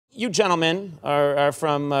You gentlemen are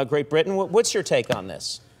from Great Britain. What's your take on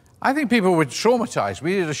this? I think people were traumatised.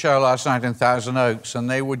 We did a show last night in Thousand Oaks, and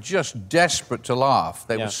they were just desperate to laugh.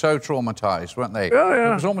 They were so traumatised, weren't they? Oh,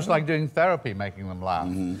 yeah. It was almost like doing therapy, making them laugh.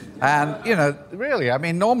 And, you know, really, I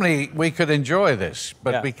mean, normally we could enjoy this,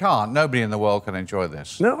 but we can't. Nobody in the world can enjoy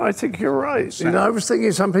this. No, I think you're right. You know, I was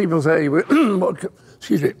thinking some people say,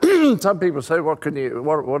 excuse me, some people say, what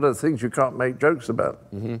are the things you can't make jokes about?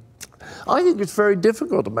 I think it's very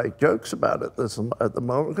difficult to make jokes about it at the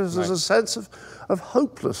moment because there's a sense of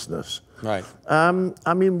hopelessness. Right.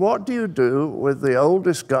 I mean, what do you do with the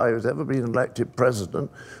oldest guy who's ever been elected president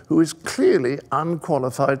who is clearly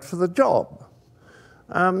unqualified for the job?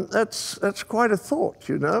 That's quite a thought,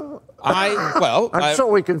 you know? I'm sure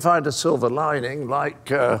we can find a silver lining, like...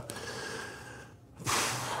 can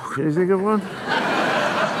you think of one?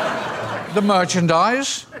 The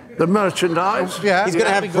merchandise. The merchandise? Yeah. He's going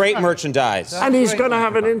to have great merchandise. And he's going to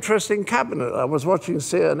have an interesting cabinet. I was watching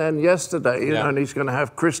CNN yesterday, you know, and he's going to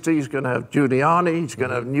have Christie, he's going to have Giuliani, he's going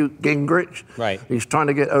to have Newt Gingrich. Right. He's trying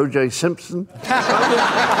to get O.J. Simpson.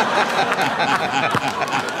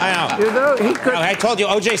 I know. You know, he could... I told you,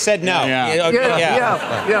 O.J. said no.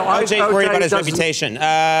 O.J.'s worried about his reputation.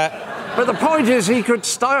 But the point is, he could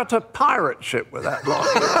start a pirate ship with that lot.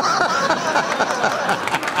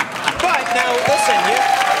 But now, listen,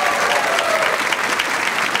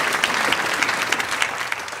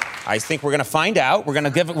 I think we're going to find out. We're going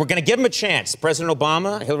to give him a chance. President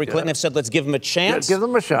Obama, Hillary Clinton have said, let's give him a chance. Yeah, give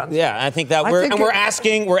them a chance. Yeah, I think that we're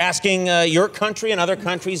asking your country and other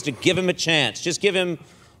countries to give him a chance. Just give him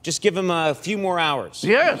a few more hours.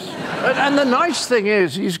 Yes, and the nice thing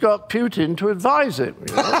is he's got Putin to advise him.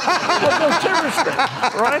 You know? No, seriously,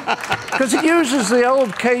 right? Because he uses the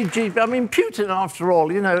old KGB. I mean, Putin, after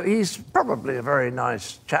all, you know, he's probably a very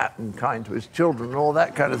nice chap and kind to his children and all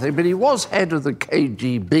that kind of thing. But he was head of the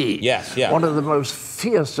KGB. Yes, yeah. One of the most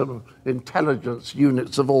fearsome intelligence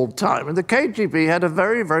units of all time. And the KGB had a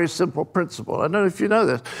very, very simple principle. I don't know if you know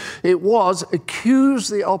this. It was accuse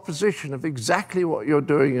the opposition of exactly what you're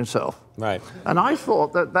doing yourself. Right. And I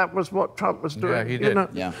thought that was what Trump was doing. Yeah, he did. You know?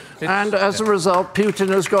 Yeah. And as a result, Putin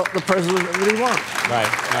has got the president that he wants. Right.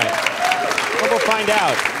 Well, we'll find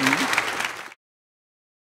out.